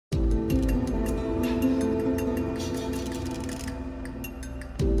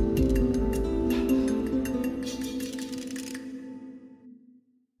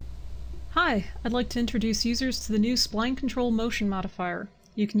Hi, I'd like to introduce users to the new Spline Control motion modifier.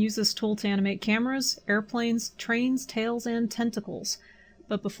 You can use this tool to animate cameras, airplanes, trains, tails, and tentacles.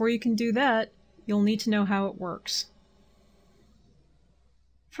 But before you can do that, you'll need to know how it works.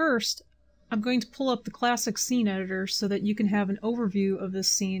 First, I'm going to pull up the classic scene editor so that you can have an overview of this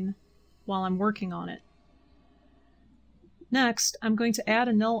scene while I'm working on it. Next, I'm going to add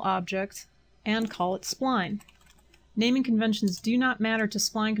a null object and call it Spline. Naming conventions do not matter to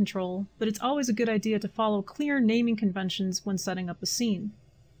Spline Control, but it's always a good idea to follow clear naming conventions when setting up a scene.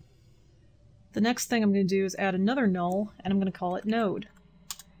 The next thing I'm going to do is add another null, and I'm going to call it Node.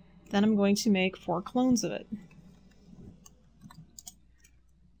 Then I'm going to make 4 clones of it.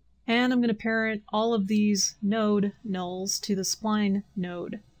 And I'm going to parent all of these node nulls to the Spline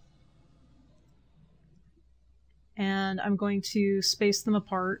node. And I'm going to space them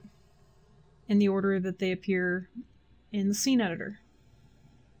apart in the order that they appear in the scene editor.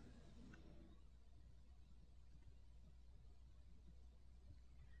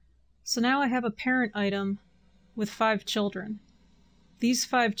 So now I have a parent item with 5 children. These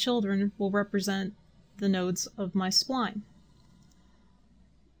 5 children will represent the nodes of my spline.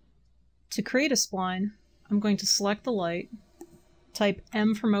 To create a spline, I'm going to select the light, type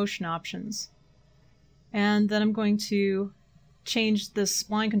M for motion options, and then I'm going to change this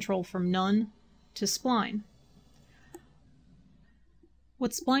spline control from none to spline.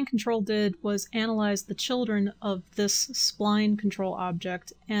 What Spline Control did was analyze the children of this spline control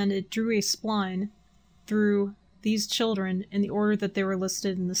object, and it drew a spline through these children in the order that they were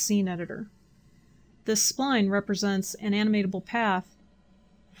listed in the scene editor. This spline represents an animatable path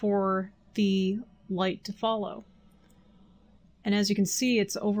for the light to follow. And as you can see,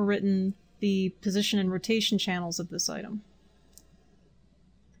 it's overwritten the position and rotation channels of this item.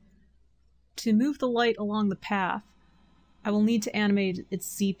 To move the light along the path, I will need to animate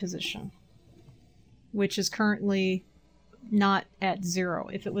its Z position, which is currently not at 0.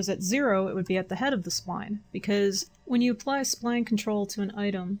 If it was at 0, it would be at the head of the spline, because when you apply spline control to an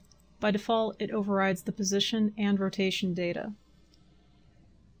item, by default it overrides the position and rotation data.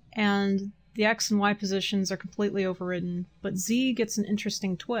 And the X and Y positions are completely overridden, but Z gets an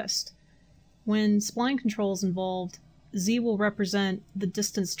interesting twist. When spline control is involved, Z will represent the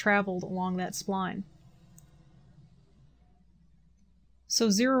distance traveled along that spline. So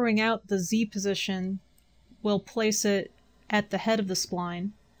zeroing out the Z position will place it at the head of the spline.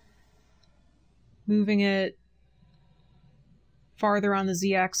 Moving it farther on the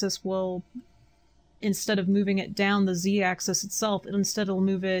Z-axis will, instead of moving it down the Z-axis itself, it'll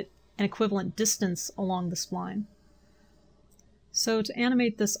move it an equivalent distance along the spline. So to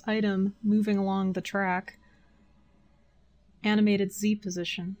animate this item moving along the track, animate its Z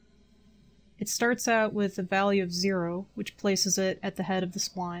position. It starts out with a value of 0, which places it at the head of the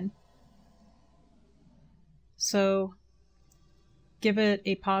spline. So give it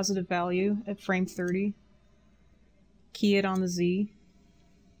a positive value at frame 30, key it on the Z,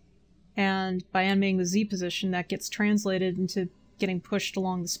 and by animating the Z position, that gets translated into getting pushed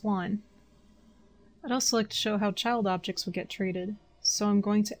along the spline. I'd also like to show how child objects would get treated. So I'm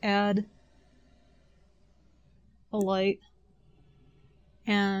going to add a light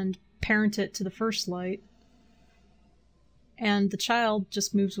and parent it to the first light, and the child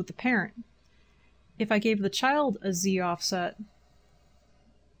just moves with the parent. If I gave the child a Z offset,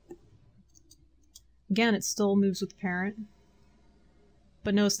 again it still moves with the parent,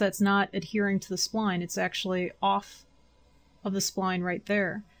 but notice that's not adhering to the spline, it's actually off of the spline right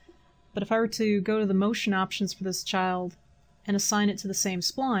there. But if I were to go to the motion options for this child and assign it to the same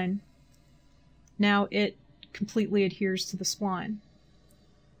spline, now it completely adheres to the spline.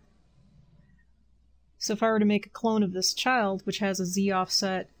 So if I were to make a clone of this child, which has a Z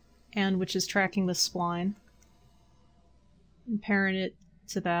offset and which is tracking the spline, and parent it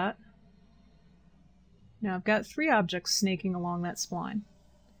to that, now I've got 3 objects snaking along that spline.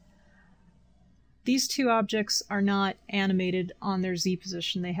 These 2 objects are not animated on their Z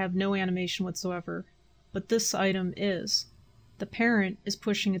position, they have no animation whatsoever, but this item is. The parent is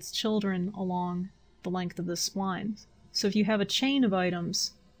pushing its children along the length of the spline. So if you have a chain of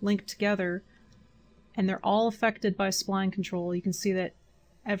items linked together, and they're all affected by spline control, you can see that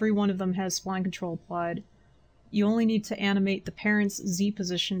every one of them has spline control applied. You only need to animate the parent's Z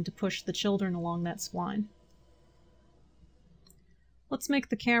position to push the children along that spline. Let's make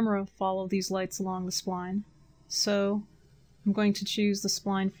the camera follow these lights along the spline. So I'm going to choose the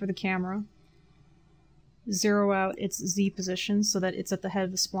spline for the camera, zero out its Z position so that it's at the head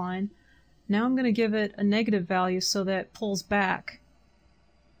of the spline. Now I'm going to give it a negative value so that it pulls back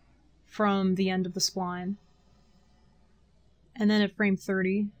from the end of the spline. And then at frame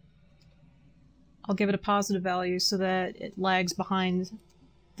 30, I'll give it a positive value so that it lags behind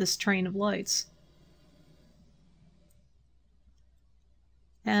this train of lights.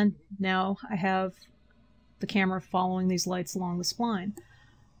 And now I have the camera following these lights along the spline.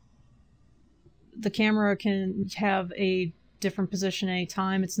 The camera can have a different position at any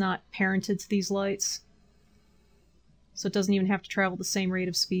time. It's not parented to these lights, so it doesn't even have to travel the same rate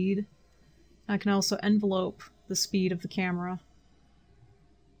of speed. I can also envelope the speed of the camera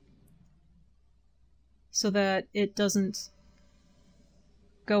so that it doesn't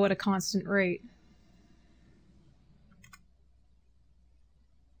go at a constant rate.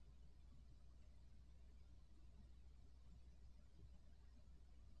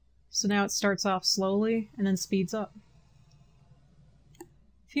 So now it starts off slowly and then speeds up. A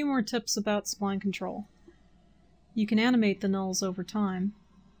few more tips about spline control. You can animate the nulls over time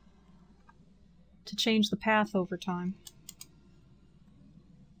to change the path over time.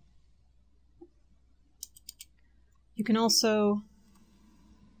 You can also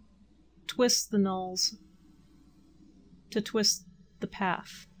twist the nulls to twist the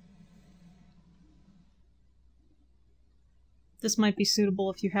path. This might be suitable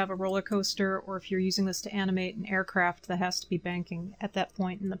if you have a roller coaster or if you're using this to animate an aircraft that has to be banking at that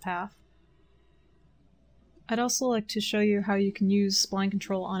point in the path. I'd also like to show you how you can use spline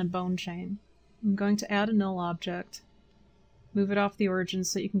control on a bone chain. I'm going to add a null object, move it off the origin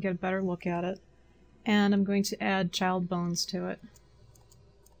so that you can get a better look at it, and I'm going to add child bones to it.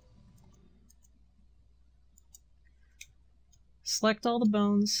 Select all the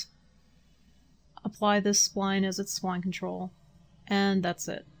bones, apply this spline as its spline control, and that's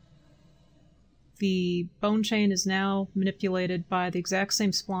it. The bone chain is now manipulated by the exact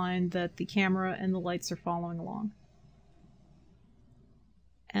same spline that the camera and the lights are following along.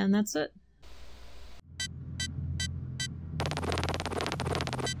 And that's it.